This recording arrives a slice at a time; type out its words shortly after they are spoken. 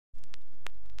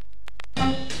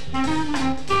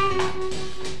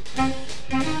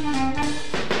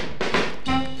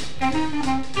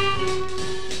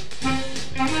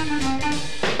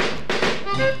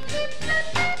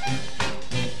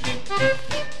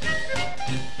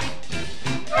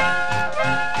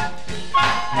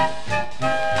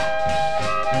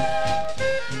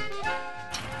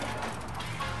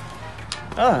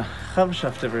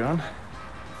Chaverschaft everyone.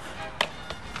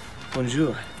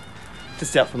 Bonjour.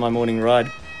 Just out for my morning ride.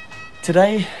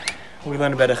 Today we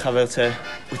learn about a Chaverte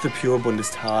with a pure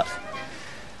Bundist heart.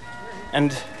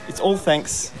 And it's all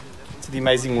thanks to the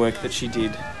amazing work that she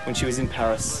did when she was in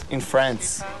Paris, in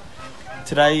France.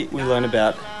 Today we learn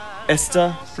about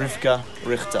Esther Rivka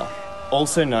Richter,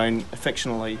 also known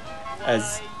affectionately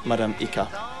as Madame Ika.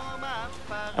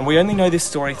 And we only know this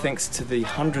story thanks to the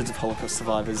hundreds of Holocaust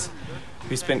survivors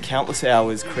who spent countless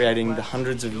hours creating the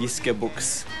hundreds of Yiska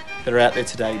books that are out there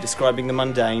today, describing the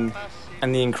mundane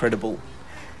and the incredible,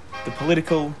 the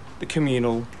political, the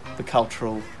communal, the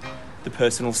cultural, the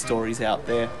personal stories out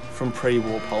there from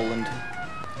pre-war Poland.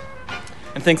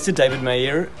 And thanks to David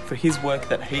Meyer for his work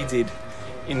that he did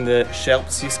in the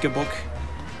Schelps Yiska book,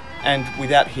 and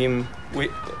without him we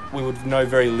would know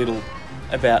very little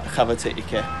about Chaverte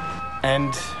Ika.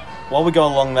 And while we go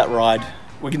along that ride,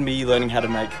 we're going to be learning how to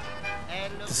make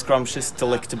the scrumptious,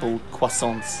 delectable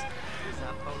croissants,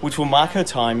 which will mark her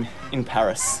time in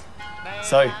Paris.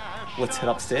 So, let's head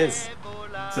upstairs.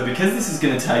 So because this is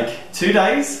going to take 2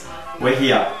 days, we're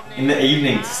here in the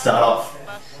evening to start off.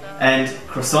 And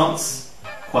croissants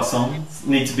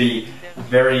need to be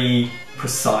very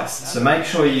precise. So make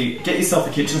sure you get yourself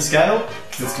a kitchen scale,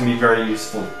 because it's going to be very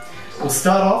useful. We'll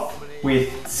start off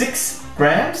with 6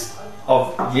 grams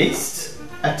of yeast,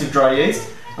 active dry yeast,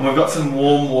 and we've got some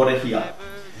warm water here.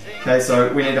 Okay,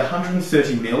 so we need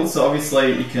 130 mils, so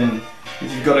obviously you can,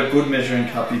 if you've got a good measuring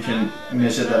cup, you can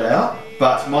measure that out,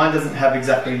 but mine doesn't have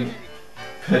exactly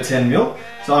per 10 mil,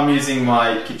 so I'm using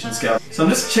my kitchen scale. So I'm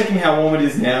just checking how warm it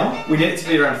is now. We need it to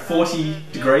be around 40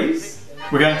 degrees.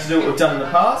 We're going to do what we've done in the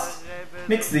past,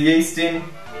 mix the yeast in,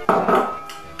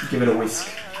 give it a whisk.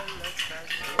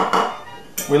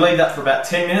 We leave that for about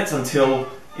 10 minutes until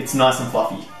it's nice and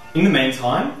fluffy. In the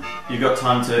meantime, you've got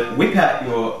time to whip out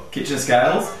your kitchen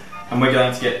scales, and we're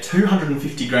going to get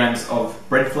 250 grams of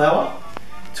bread flour,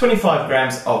 25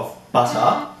 grams of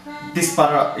butter. This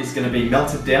butter is going to be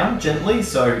melted down gently,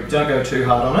 so don't go too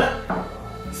hard on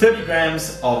it. 30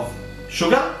 grams of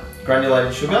sugar,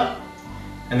 granulated sugar,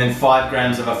 and then 5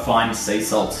 grams of a fine sea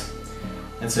salt.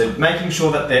 And so making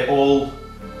sure that they're all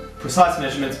precise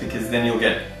measurements, because then you'll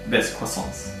get the best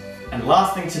croissants. And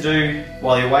last thing to do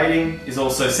while you're waiting is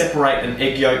also separate an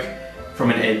egg yolk from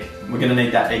an egg. We're going to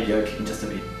need that egg yolk in just a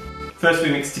bit. First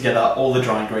we mix together all the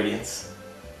dry ingredients.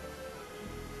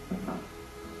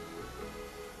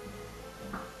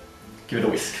 Give it a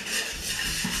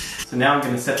whisk. So now I'm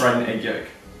going to separate an egg yolk.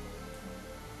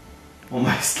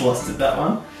 Almost lost it, that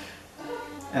one.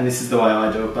 And this is the way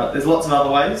I do it, but there's lots of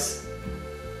other ways.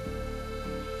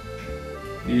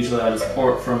 Usually I just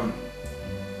pour it from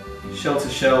shell to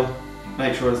shell,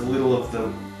 make sure as little of the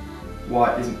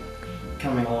white isn't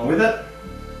coming along with it.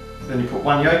 So then you put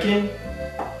one yolk in,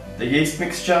 the yeast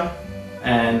mixture,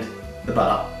 and the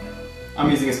butter.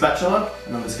 I'm using a spatula,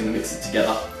 and I'm just going to mix it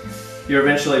together. You're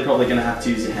eventually probably going to have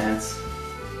to use your hands.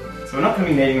 So we're not going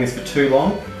to be kneading this for too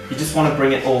long, you just want to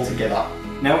bring it all together.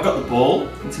 Now we've got the ball,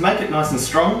 and to make it nice and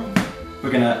strong,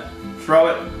 we're going to throw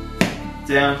it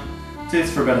down, do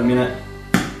this for about a minute.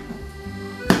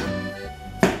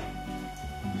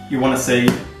 You want to see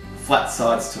flat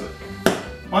sides to it.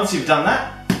 Once you've done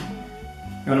that,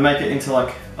 you want to make it into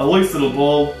like a loose little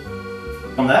ball.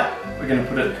 On that, we're going to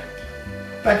put it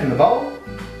back in the bowl,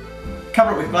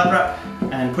 cover it with Glad wrap,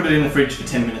 and put it in the fridge for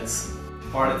 10 minutes.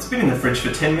 Alright, it's been in the fridge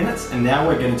for 10 minutes, and now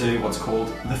we're going to do what's called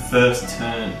the first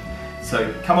turn.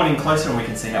 So come on in closer and we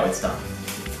can see how it's done.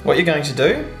 What you're going to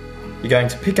do, you're going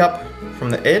to pick up from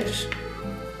the edge,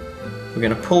 we're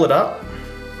going to pull it up,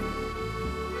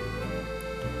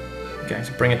 you're going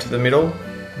to bring it to the middle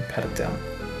and pat it down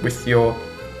with your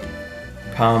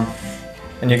palm.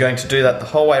 And you're going to do that the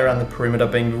whole way around the perimeter,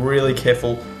 being really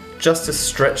careful just to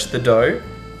stretch the dough,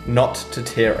 not to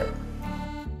tear it.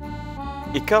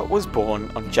 Ika was born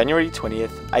on January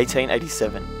 20th,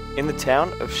 1887 in the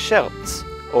town of Schelps,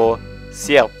 or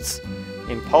Sielpts,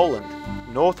 in Poland,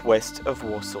 northwest of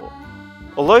Warsaw.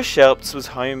 Although Schelps was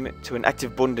home to an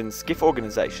active Bund and skiff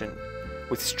organisation,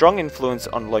 with strong influence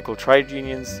on local trade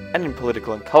unions and in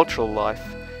political and cultural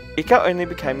life, Ika only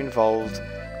became involved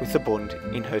with the Bund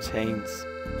in her teens.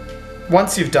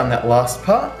 Once you've done that last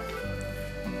part,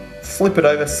 flip it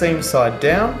over seam side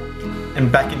down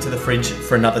and back into the fridge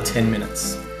for another 10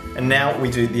 minutes. And now we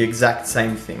do the exact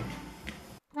same thing.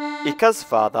 Ika's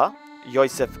father,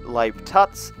 Josef Leib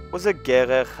Tutz, was a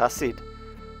Gerer Chassid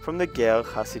from the Ger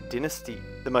Chassid dynasty,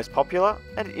 the most popular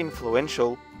and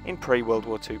influential in pre-World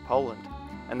War II Poland,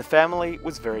 and the family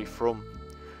was very frum.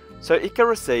 So Ika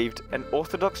received an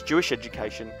Orthodox Jewish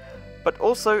education but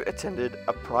also attended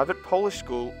a private Polish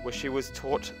school where she was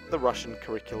taught the Russian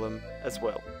curriculum as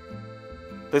well.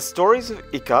 There's stories of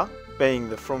Ika, being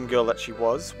the frum girl that she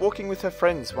was, walking with her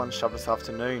friends one Shabbos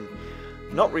afternoon,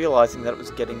 not realising that it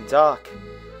was getting dark.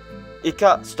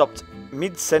 Ika stopped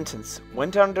mid-sentence,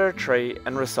 went under a tree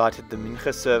and recited the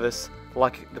Mincha service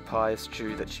like the pious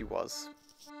Jew that she was.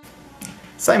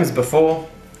 Same as before,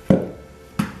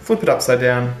 flip it upside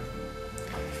down,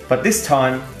 but this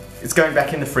time it's going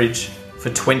back in the fridge for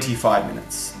 25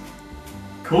 minutes.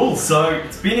 Cool, so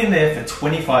it's been in there for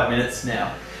 25 minutes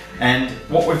now. And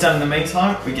what we've done in the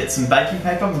meantime, we get some baking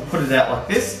paper and put it out like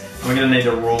this, and we're going to need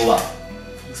a ruler.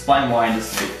 I'll explain why in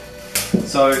just a bit.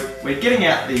 So we're getting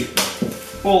out the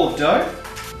ball of dough.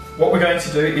 What we're going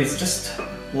to do is just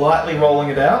lightly rolling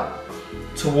it out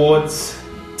towards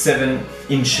 7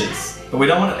 inches. But we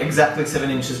don't want it exactly 7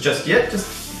 inches just yet,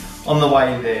 just on the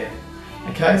way there.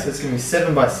 Okay, so it's going to be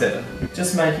 7 by 7.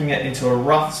 Just making it into a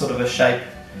rough sort of a shape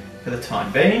for the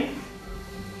time being.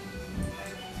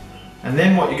 And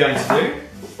then what you're going to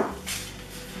do,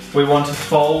 we want to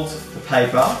fold the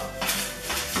paper,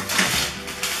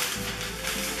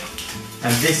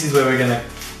 and this is where we're going to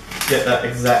get that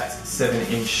exact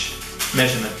 7-inch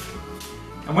measurement.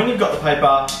 And when you've got the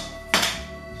paper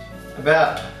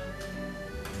about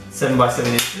 7 by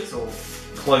 7 inches or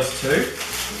close to,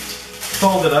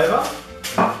 fold it over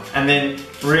and then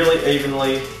really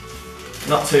evenly,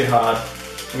 not too hard,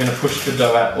 we're going to push the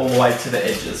dough out all the way to the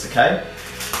edges, okay?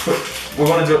 We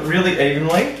want to do it really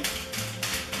evenly,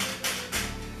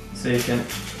 so you can,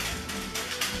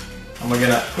 and we're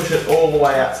going to push it all the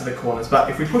way out to the corners, but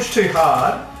if we push too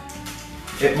hard,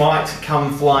 it might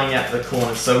come flying out to the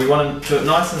corners, so we want to do it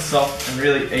nice and soft and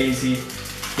really easy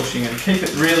pushing, and keep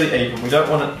it really even. We don't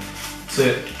want it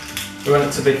to, we want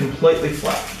it to be completely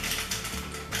flat,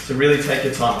 so really take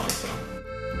your time on this one.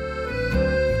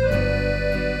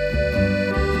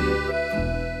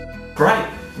 Great!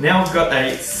 Now we've got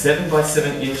a 7 by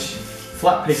 7 inch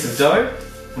flat piece of dough,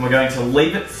 and we're going to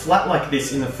leave it flat like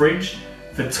this in the fridge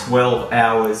for 12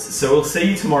 hours. So we'll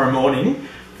see you tomorrow morning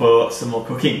for some more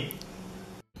cooking.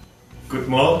 Good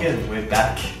morning, we're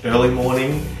back early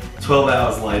morning, 12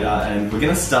 hours later, and we're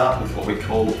going to start with what we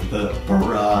call the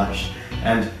barrage.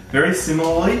 And very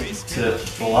similarly to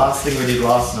the last thing we did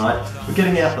last night, we're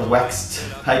getting out the waxed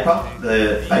paper,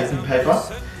 the baking paper,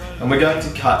 and we're going to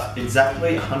cut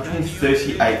exactly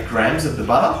 138 grams of the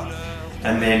butter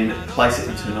and then place it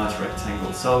into a nice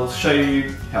rectangle. So I'll show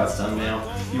you how it's done now.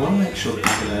 You want to make sure that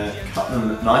you're going to cut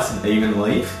them nice and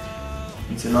evenly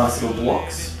into nice little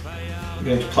blocks. We're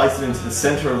going to place it into the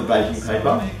centre of the baking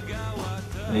paper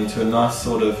and into a nice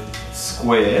sort of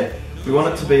square. We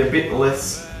want it to be a bit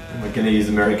less, and we're going to use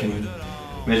American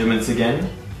measurements again,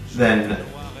 than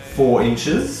 4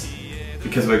 inches,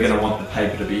 because we're going to want the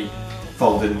paper to be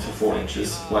folded into 4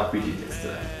 inches like we did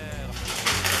yesterday.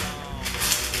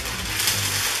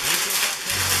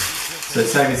 So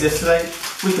same as yesterday,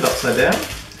 flip it upside down.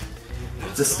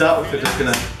 To start with, we're just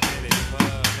going to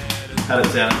pat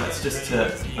it down. That's just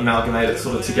to amalgamate it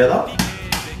sort of together.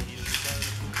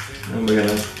 And we're going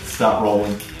to start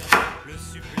rolling.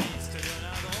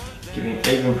 Giving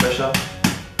even pressure.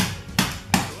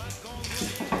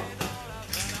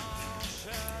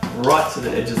 Right to the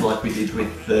edges like we did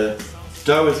with the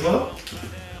dough as well.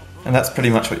 And that's pretty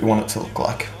much what you want it to look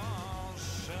like.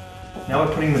 Now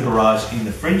we're putting the barrage in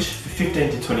the fridge for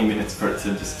 15 to 20 minutes for it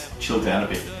to just chill down a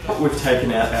bit. We've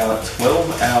taken out our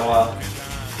 12-hour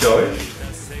dough.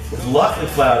 We've lightly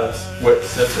floured a work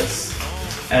surface,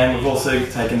 and we've also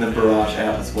taken the barrage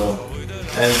out as well.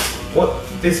 And what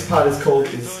this part is called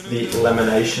is the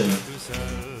lamination.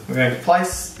 We're going to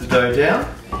place the dough down,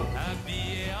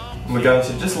 and we're going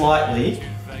to just lightly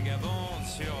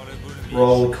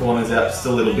roll the corners out just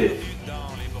a little bit.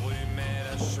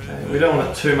 Okay, we don't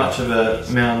want too much of a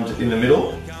mound in the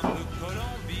middle,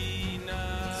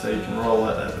 so you can roll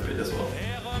that out a bit as well.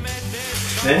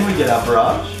 Then we get our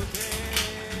barrage,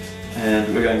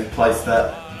 and we're going to place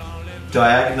that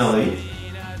diagonally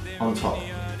on top.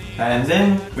 Okay, and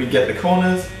then we get the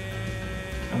corners,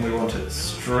 and we want to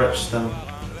stretch them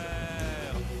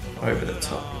over the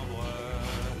top.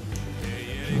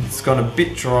 It's gone a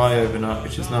bit dry overnight,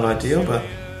 which is not ideal, but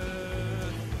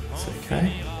it's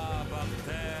okay.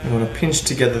 We want to pinch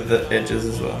together the edges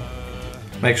as well.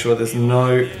 Make sure there's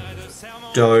no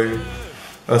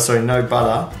no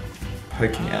butter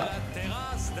poking out.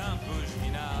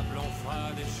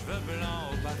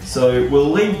 So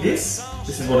we'll leave this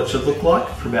is what it should look like,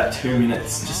 for about 2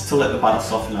 minutes, just to let the butter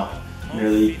soften up and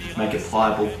really make it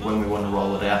pliable when we want to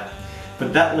roll it out.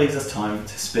 But that leaves us time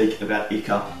to speak about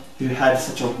Ika, who had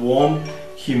such a warm,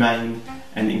 humane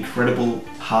and incredible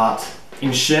heart. In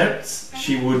Scherz,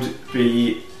 she would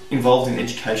be involved in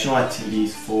educational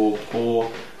activities for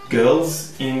poor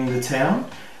girls in the town,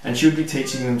 and she would be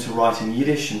teaching them to write in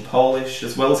Yiddish and Polish,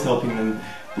 as well as helping them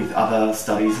with other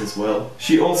studies as well.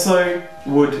 She also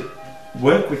would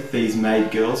work with these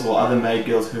maid girls or other maid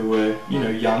girls who were,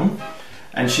 young,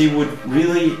 and she would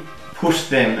really push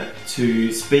them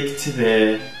to speak to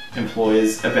their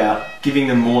employers about giving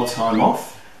them more time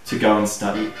off to go and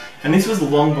study. And this was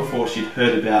long before she'd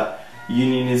heard about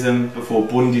unionism, before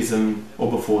Bundism, or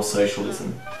before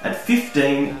socialism. At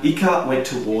 15, Ika went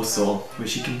to Warsaw, where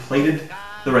she completed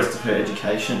the rest of her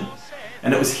education.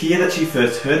 And it was here that she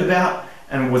first heard about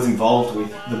and was involved with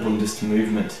the Bundist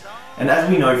movement. And as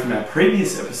we know from our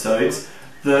previous episodes,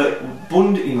 the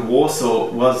Bund in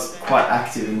Warsaw was quite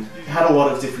active and had a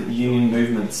lot of different union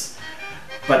movements.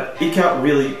 But Ika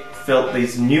really felt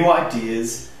these new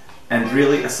ideas and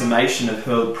really a summation of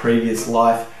her previous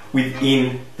life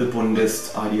within the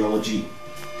Bundist ideology.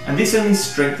 And this only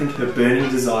strengthened her burning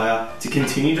desire to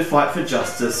continue to fight for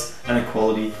justice and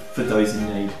equality for those in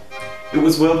need. It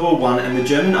was World War I and the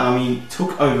German army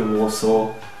took over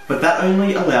Warsaw, but that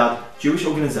only allowed Jewish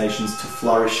organisations to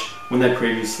flourish when they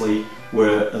previously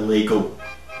were illegal.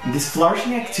 And this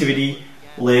flourishing activity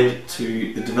led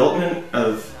to the development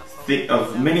of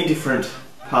many different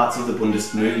parts of the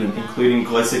Bundist movement, including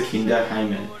Große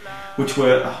Kinderheime, which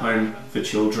were a home for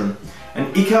children.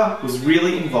 And Ika was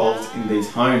really involved in these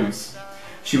homes.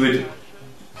 She would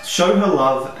show her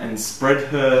love and spread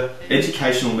her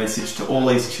educational message to all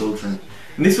these children.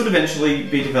 And this would eventually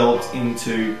be developed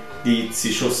into the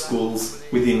Zischel schools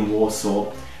within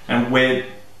Warsaw, and where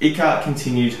Ika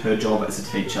continued her job as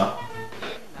a teacher.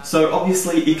 So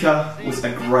obviously Ika was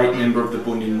a great member of the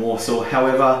Bund in Warsaw.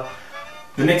 However,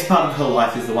 the next part of her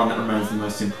life is the one that remains the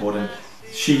most important.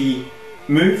 She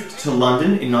moved to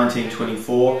London in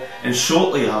 1924 and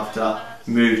shortly after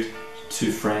moved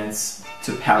to France,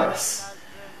 to Paris.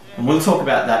 And we'll talk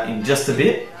about that in just a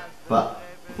bit, but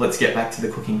let's get back to the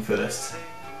cooking first.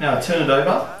 Now I turn it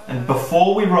over, and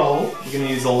before we roll, we're going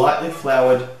to use a lightly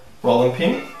floured rolling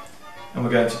pin, and we're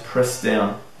going to press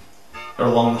down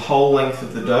along the whole length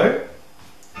of the dough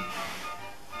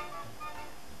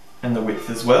and the width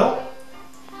as well.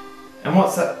 And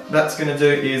what that's going to do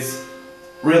is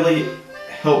really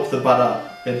help the butter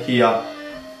adhere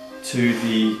to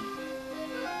the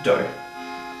dough.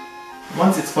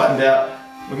 Once it's flattened out,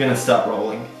 we're going to start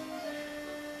rolling.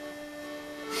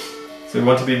 So we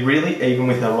want to be really even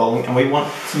with our rolling, and we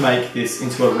want to make this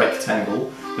into a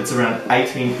rectangle that's around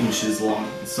 18 inches long.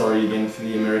 Sorry again for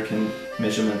the American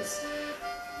measurements.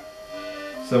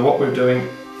 So what we're doing,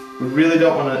 we really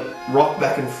don't want to rock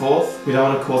back and forth. We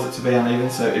don't want to cause it to be uneven,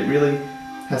 so it really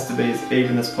has to be as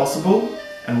even as possible,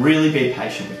 and really be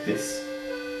patient with this.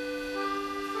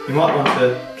 You might want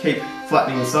to keep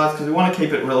flattening the sides because we want to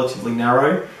keep it relatively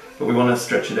narrow, but we want to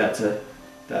stretch it out to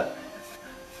that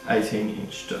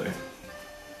 18-inch dough.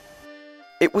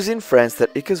 It was in France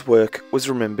that Ika's work was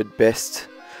remembered best.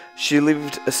 She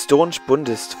lived a staunch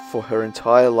Bundist for her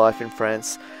entire life in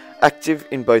France, active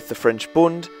in both the French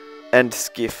Bund and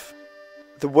SCIF.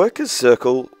 The Workers'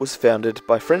 Circle was founded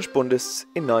by French Bundists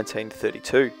in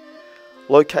 1932,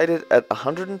 located at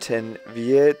 110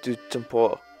 Vieille du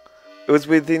Temple. It was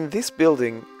within this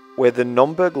building where the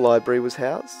Nomberg Library was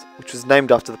housed, which was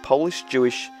named after the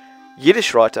Polish-Jewish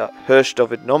Yiddish writer Hirsch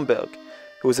David Nomberg,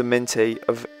 who was a mentee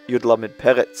of Yud Lamed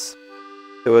Peretz.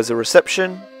 There was a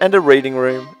reception and a reading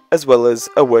room, as well as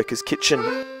a workers' kitchen.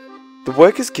 The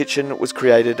workers' kitchen was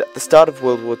created at the start of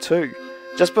World War II,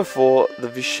 just before the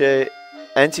Vichy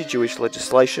anti-Jewish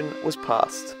legislation was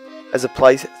passed, as a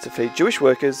place to feed Jewish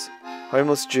workers,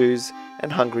 homeless Jews,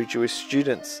 and hungry Jewish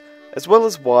students, as well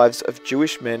as wives of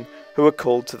Jewish men who were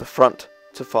called to the front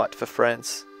to fight for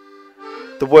France.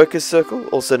 The Workers' Circle,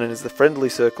 also known as the Friendly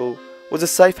Circle, was a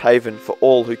safe haven for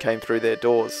all who came through their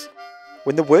doors.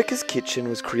 When the Workers' Kitchen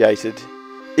was created,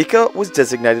 Ika was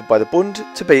designated by the Bund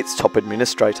to be its top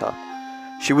administrator.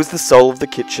 She was the soul of the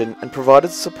kitchen and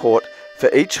provided support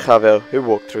for each Chaver who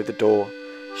walked through the door.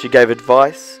 She gave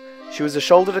advice, she was a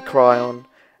shoulder to cry on,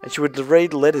 and she would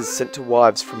read letters sent to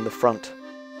wives from the front.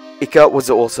 Ika was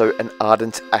also an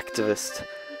ardent activist.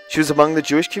 She was among the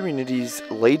Jewish community's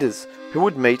leaders who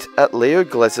would meet at Leo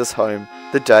Glezer's home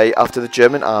the day after the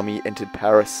German army entered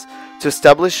Paris to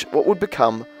establish what would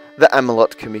become the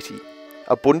Amelot Committee,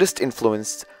 a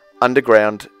Bundist-influenced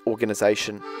underground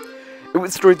organisation. It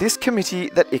was through this committee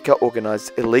that Ika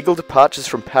organised illegal departures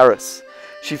from Paris.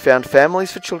 She found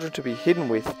families for children to be hidden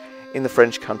with in the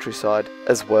French countryside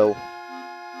as well.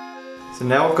 So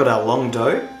now we've got our long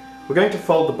dough. We're going to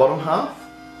fold the bottom half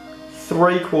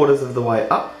 3/4 of the way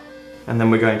up, and then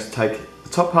we're going to take the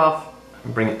top half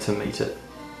and bring it to meet it.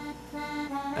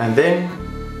 And then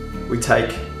we take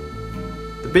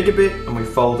the bigger bit and we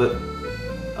fold it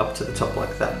up to the top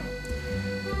like that.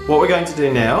 What we're going to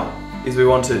do now is we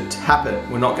want to tap it.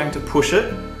 We're not going to push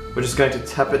it, we're just going to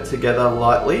tap it together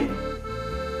lightly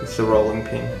with the rolling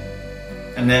pin.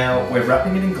 And now we're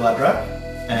wrapping it in Glad wrap,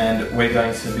 and we're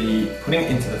going to be putting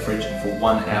it into the fridge for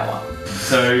 1 hour.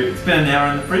 So it's been an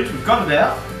hour in the fridge, we've got it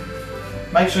out.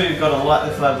 Make sure you've got a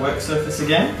lightly floured work surface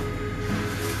again.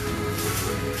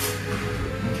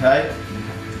 Okay,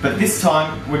 but this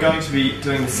time we're going to be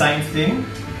doing the same thing.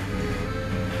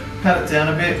 Pat it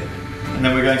down a bit, and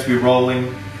then we're going to be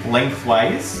rolling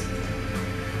lengthways,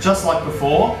 just like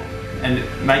before, and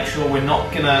make sure we're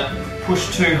not going to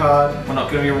push too hard, we're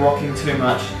not going to be rocking too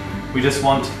much. We just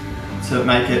want to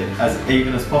make it as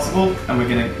even as possible, and we're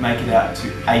going to make it out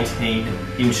to 18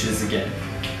 inches again.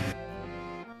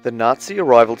 The Nazi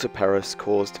arrival to Paris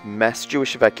caused mass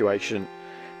Jewish evacuation,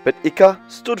 but Ika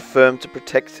stood firm to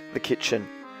protect the kitchen,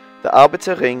 the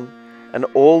Arbeiterring, and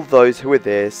all those who were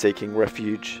there seeking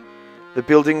refuge. The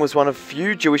building was one of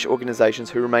few Jewish organisations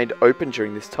who remained open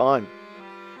during this time.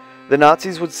 The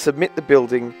Nazis would submit the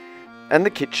building and the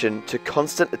kitchen to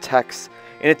constant attacks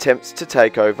in attempts to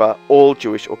take over all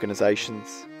Jewish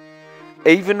organisations.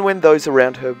 Even when those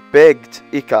around her begged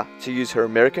Ika to use her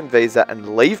American visa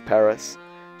and leave Paris,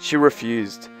 she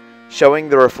refused, showing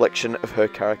the reflection of her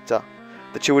character,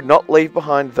 that she would not leave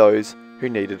behind those who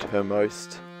needed her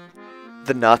most.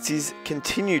 The Nazis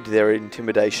continued their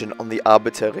intimidation on the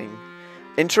Arbeiterring,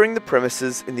 entering the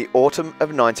premises in the autumn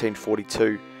of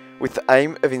 1942 with the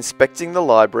aim of inspecting the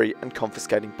library and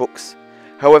confiscating books.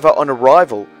 However, on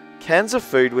arrival, cans of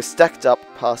food were stacked up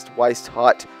past waist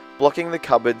height, blocking the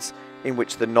cupboards in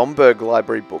which the Nomberg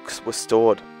library books were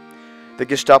stored. The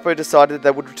Gestapo decided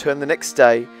they would return the next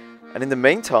day, and in the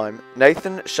meantime,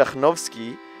 Nathan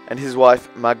Shachnovsky and his wife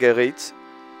Marguerite,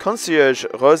 concierge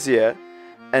Rosier,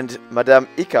 and Madame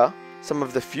Ika, some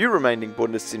of the few remaining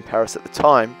Bundists in Paris at the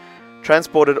time,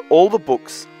 transported all the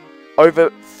books,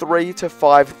 over 3,000 to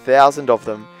 5,000 of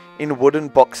them, in wooden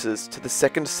boxes to the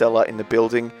second cellar in the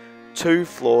building, 2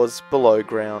 floors below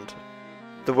ground.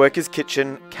 The Workers'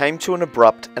 Kitchen came to an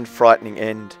abrupt and frightening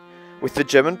end, with the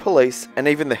German police and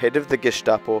even the head of the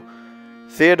Gestapo,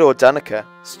 Theodor Dannecker,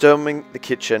 storming the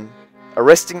kitchen,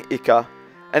 arresting Ika,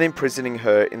 and imprisoning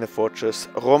her in the fortress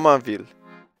Romainville.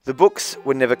 The books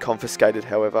were never confiscated,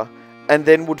 however, and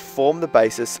then would form the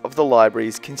basis of the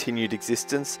library's continued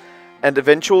existence and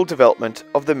eventual development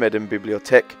of the Madame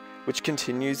Bibliothèque, which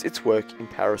continues its work in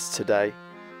Paris today.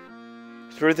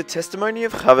 Through the testimony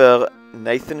of Chaver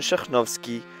Nathan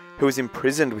Shachnovsky, who was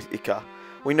imprisoned with Ika,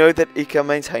 we know that Ika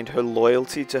maintained her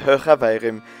loyalty to her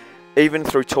Chaverim even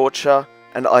through torture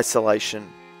and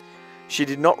isolation. She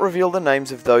did not reveal the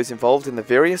names of those involved in the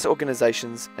various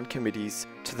organisations and committees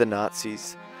to the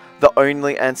Nazis, the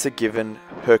only answer given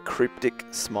her cryptic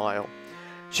smile.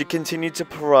 She continued to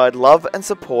provide love and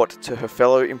support to her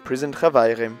fellow imprisoned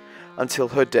Chaverim until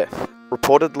her death,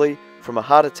 reportedly from a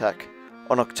heart attack,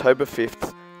 on October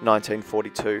 5th,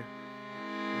 1942.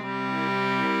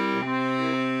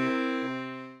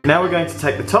 Now we're going to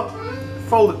take the top,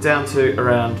 fold it down to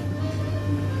around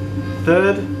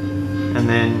third, and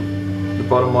then the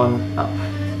bottom one up.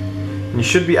 And you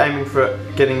should be aiming for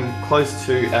getting close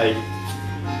to a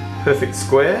perfect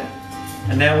square.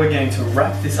 And now we're going to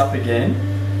wrap this up again,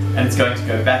 and it's going to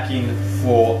go back in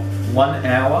for 1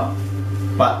 hour,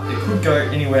 but it could go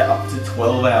anywhere up to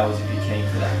 12 hours if you're keen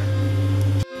for that.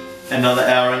 Another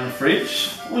hour in the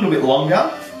fridge, a little bit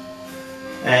longer,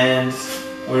 and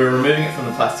we're removing it from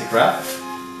the plastic wrap.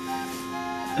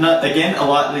 And again, a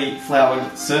lightly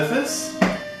floured surface,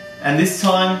 and this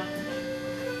time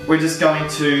we're just going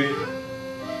to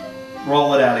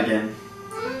roll it out again.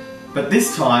 But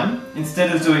this time,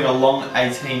 instead of doing a long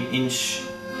 18-inch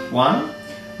one,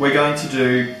 we're going to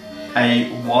do a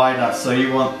wider, so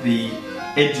you want the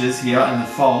edges here and the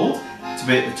fold to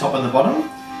be at the top and the bottom,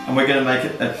 and we're going to make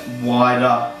it a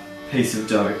wider piece of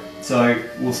dough. So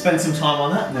we'll spend some time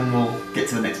on that and then we'll get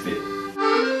to the next bit.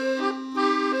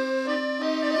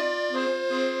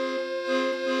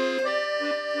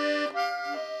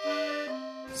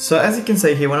 So as you can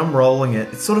see here, when I'm rolling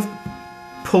it, it's sort of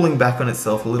pulling back on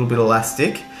itself, a little bit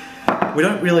elastic. We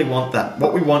don't really want that.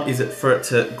 What we want is for it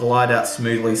to glide out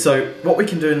smoothly. So what we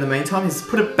can do in the meantime is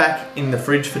put it back in the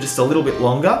fridge for just a little bit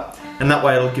longer, and that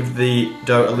way it'll give the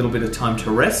dough a little bit of time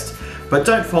to rest. But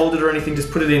don't fold it or anything,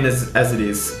 just put it in as it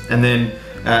is. And then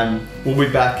we'll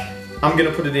be back. I'm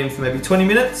gonna put it in for maybe 20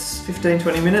 minutes, 15,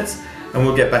 20 minutes, and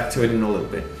we'll get back to it in a little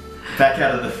bit. Back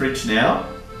out of the fridge now.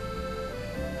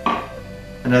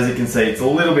 And as you can see, it's a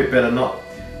little bit better, not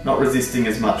resisting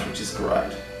as much, which is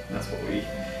great. That's what we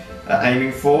are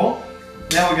aiming for.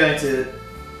 Now we're going to,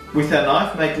 with our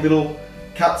knife, make little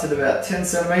cuts at about 10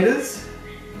 centimetres.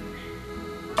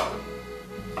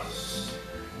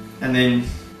 And then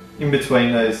in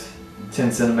between those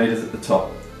 10 centimetres at the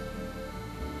top.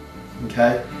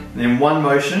 Okay, and then one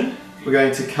motion, we're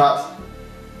going to cut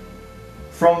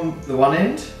from the one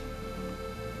end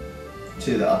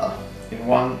to the other in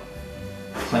one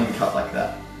clean cut like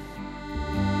that.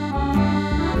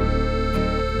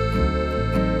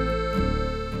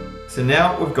 So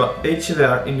now we've got each of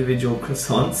our individual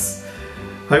croissants.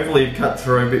 Hopefully you've cut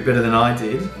through a bit better than I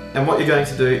did. And what you're going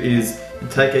to do is you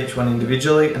take each one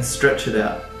individually and stretch it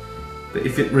out. But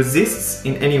if it resists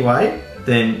in any way,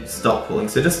 then stop pulling.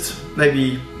 So just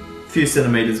maybe a few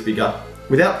centimetres bigger.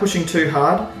 Without pushing too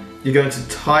hard, you're going to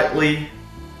tightly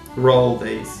roll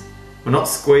these. We're not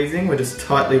squeezing, we're just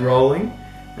tightly rolling,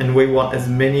 and we want as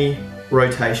many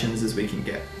rotations as we can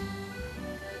get.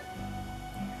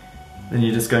 Then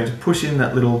you're just going to push in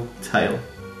that little tail.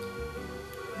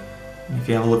 And if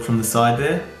you have a look from the side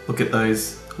there, look at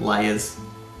those layers.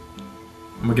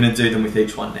 And we're going to do them with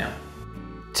each one now.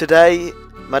 Today,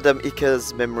 Madame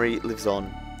Ika's memory lives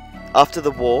on. After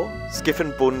the war, Skiff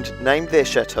and Bund named their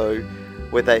chateau,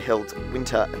 where they held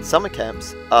winter and summer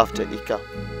camps, after Ika.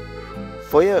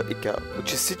 Feuer Ika,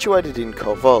 which is situated in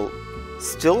Koval,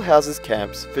 still houses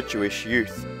camps for Jewish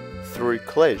youth, through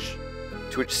Klej,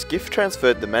 to which Skiff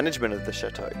transferred the management of the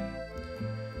chateau.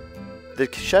 The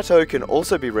chateau can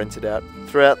also be rented out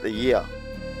throughout the year.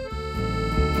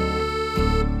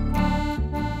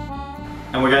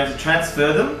 And we're going to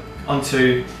transfer them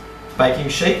onto baking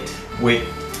sheet with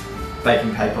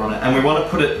baking paper on it. And we want to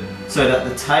put it so that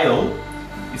the tail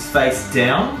is face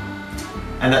down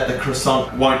and that the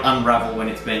croissant won't unravel when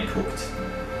it's being cooked.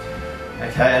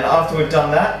 Okay, and after we've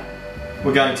done that,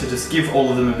 we're going to just give all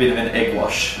of them a bit of an egg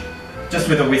wash, just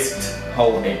with a whisked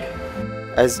whole egg.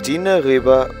 As Dina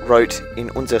Reber wrote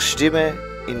in Unsere Stimme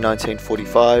in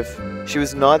 1945, she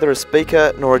was neither a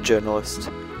speaker nor a journalist.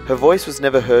 Her voice was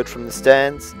never heard from the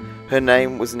stands, her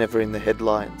name was never in the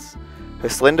headlines. Her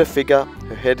slender figure,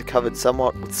 her head covered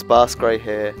somewhat with sparse grey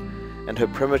hair, and her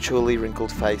prematurely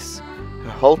wrinkled face,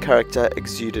 her whole character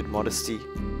exuded modesty.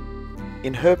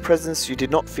 In her presence you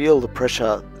did not feel the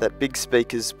pressure that big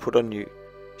speakers put on you.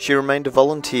 She remained a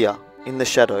volunteer, in the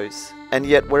shadows, and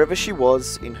yet wherever she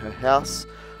was, in her house,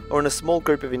 or in a small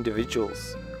group of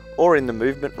individuals, or in the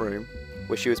movement room,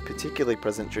 where she was particularly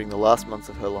present during the last months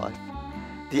of her life,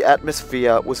 the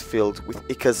atmosphere was filled with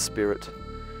Ika's spirit.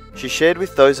 She shared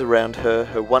with those around her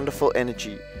her wonderful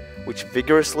energy, which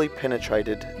vigorously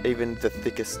penetrated even the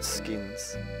thickest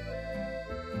skins.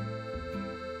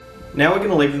 Now we're going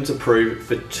to leave them to brew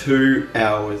for 2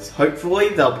 hours. Hopefully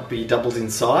they'll be doubled in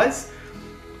size,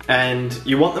 and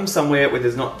you want them somewhere where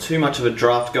there's not too much of a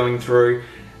draft going through,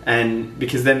 and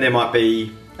because then there might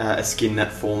be a skin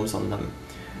that forms on them.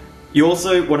 You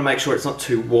also want to make sure it's not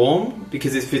too warm,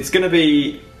 because if it's going to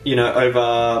be, you know,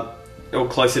 over or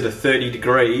closer to 30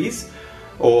 degrees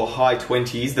or high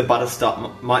 20s, the butter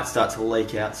might start to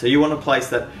leak out. So you want a place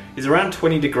that is around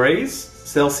 20 degrees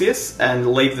Celsius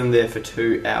and leave them there for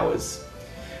 2 hours.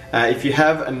 If you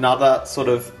have another sort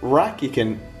of rack, you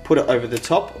can put it over the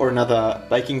top, or another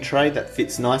baking tray that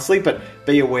fits nicely, but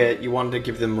be aware you want to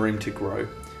give them room to grow.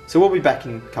 So we'll be back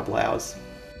in a couple of hours.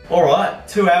 Alright,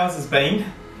 2 hours has been.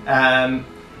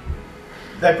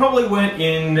 They probably weren't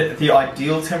in the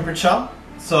ideal temperature,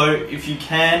 so if you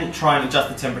can try and adjust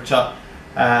the temperature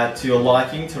to your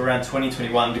liking to around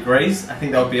 20-21 degrees, I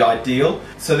think that would be ideal.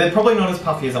 So they're probably not as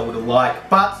puffy as I would have liked,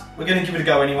 but we're going to give it a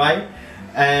go anyway.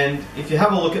 And if you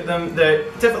have a look at them, they're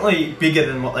definitely bigger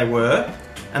than what they were,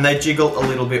 and they jiggle a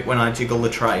little bit when I jiggle the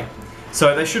tray.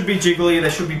 So they should be jiggly, they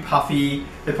should be puffy,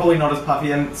 they're probably not as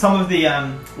puffy, and some of the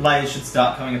layers should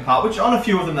start coming apart, which on a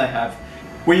few of them they have.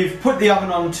 We've put the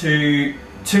oven on to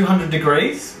 200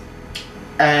 degrees,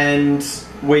 and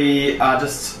we are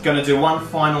just going to do one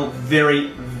final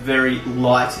very, very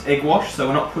light egg wash, so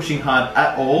we're not pushing hard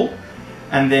at all,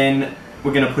 and then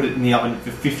we're going to put it in the oven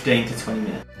for 15 to 20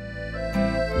 minutes.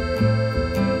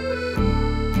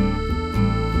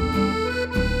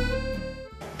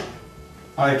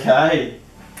 Okay,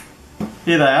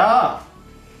 here they are.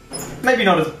 Maybe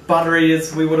not as buttery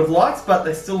as we would have liked, but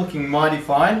they're still looking mighty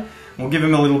fine. We'll give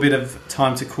them a little bit of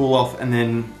time to cool off, and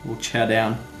then we'll chow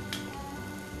down.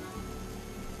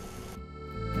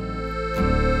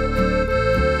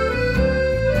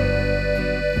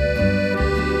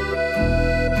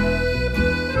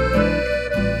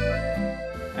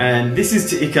 And this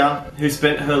is to Ika, who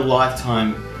spent her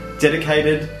lifetime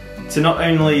dedicated to not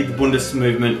only the Bundist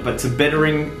movement, but to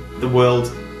bettering the world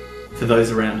for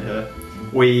those around her.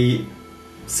 We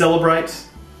celebrate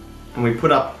and we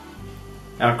put up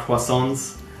our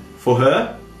croissants for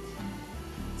her,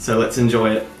 so let's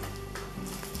enjoy it.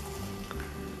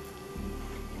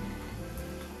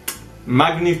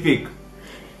 Magnifique.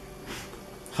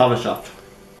 Haverschaft.